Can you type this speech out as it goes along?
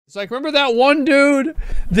It's like, remember that one dude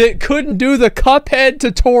that couldn't do the Cuphead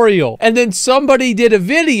tutorial? And then somebody did a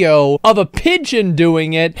video of a pigeon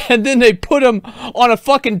doing it, and then they put him on a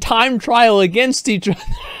fucking time trial against each other,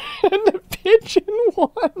 and the pigeon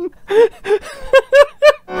won.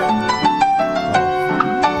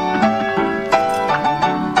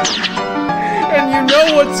 And you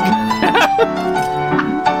know what's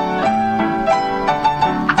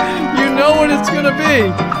you know what it's gonna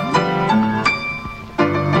be.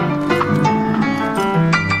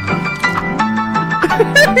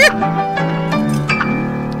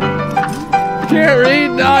 Can't read?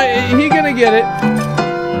 No, he gonna get it.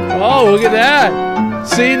 Oh, look at that.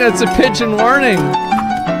 See, that's a pigeon learning.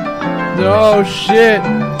 Oh, shit.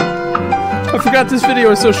 I forgot this video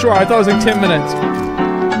was so short. I thought it was like 10 minutes.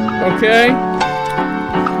 Okay.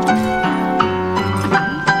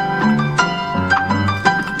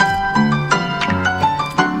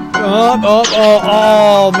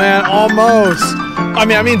 Oh, man, almost.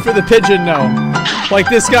 I mean, for the pigeon, no. Like,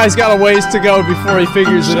 this guy's got a ways to go before he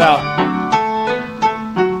figures it out.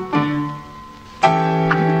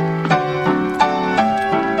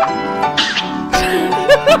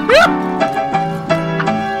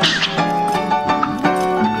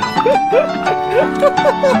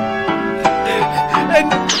 And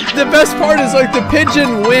the best part is, like, the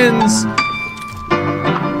pigeon wins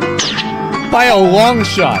by a long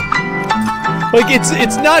shot. Like,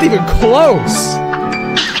 it's not even close.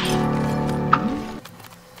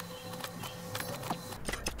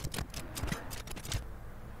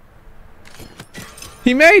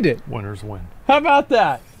 He made it. Winners win. How about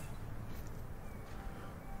that?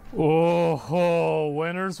 Oh,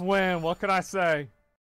 winners win. What can I say?